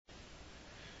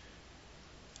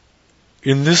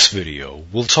In this video,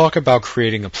 we'll talk about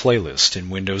creating a playlist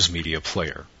in Windows Media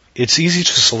Player. It's easy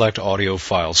to select audio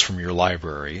files from your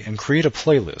library and create a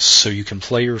playlist so you can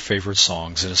play your favorite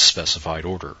songs in a specified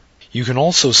order. You can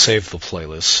also save the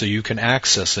playlist so you can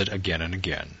access it again and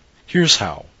again. Here's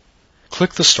how.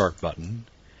 Click the Start button,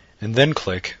 and then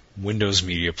click Windows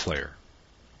Media Player.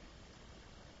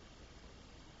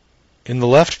 In the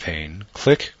left pane,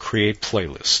 click Create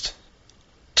Playlist.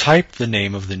 Type the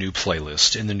name of the new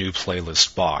playlist in the New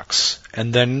Playlist box,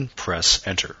 and then press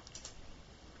Enter.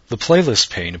 The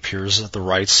playlist pane appears at the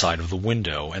right side of the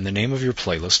window, and the name of your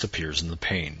playlist appears in the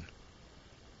pane.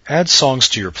 Add songs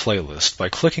to your playlist by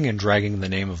clicking and dragging the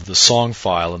name of the song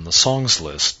file in the Songs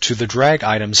list to the Drag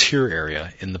Items Here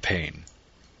area in the pane.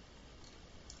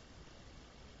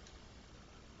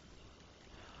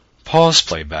 Pause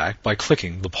playback by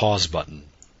clicking the Pause button.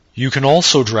 You can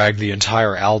also drag the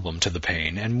entire album to the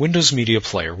pane, and Windows Media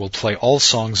Player will play all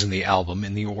songs in the album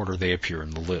in the order they appear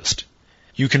in the list.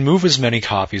 You can move as many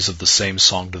copies of the same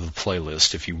song to the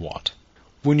playlist if you want.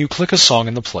 When you click a song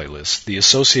in the playlist, the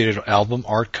associated album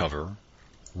art cover,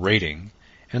 rating,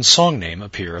 and song name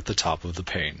appear at the top of the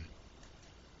pane.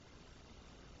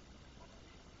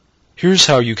 Here's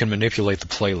how you can manipulate the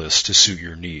playlist to suit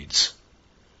your needs.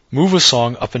 Move a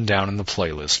song up and down in the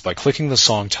playlist by clicking the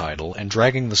song title and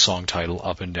dragging the song title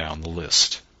up and down the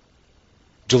list.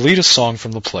 Delete a song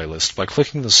from the playlist by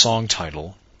clicking the song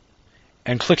title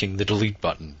and clicking the Delete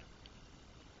button.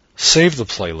 Save the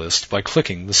playlist by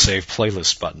clicking the Save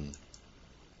Playlist button.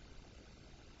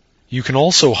 You can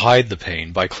also hide the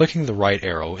pane by clicking the right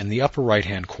arrow in the upper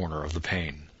right-hand corner of the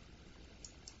pane.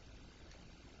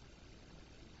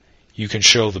 You can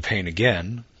show the pane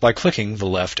again by clicking the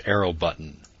left arrow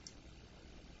button.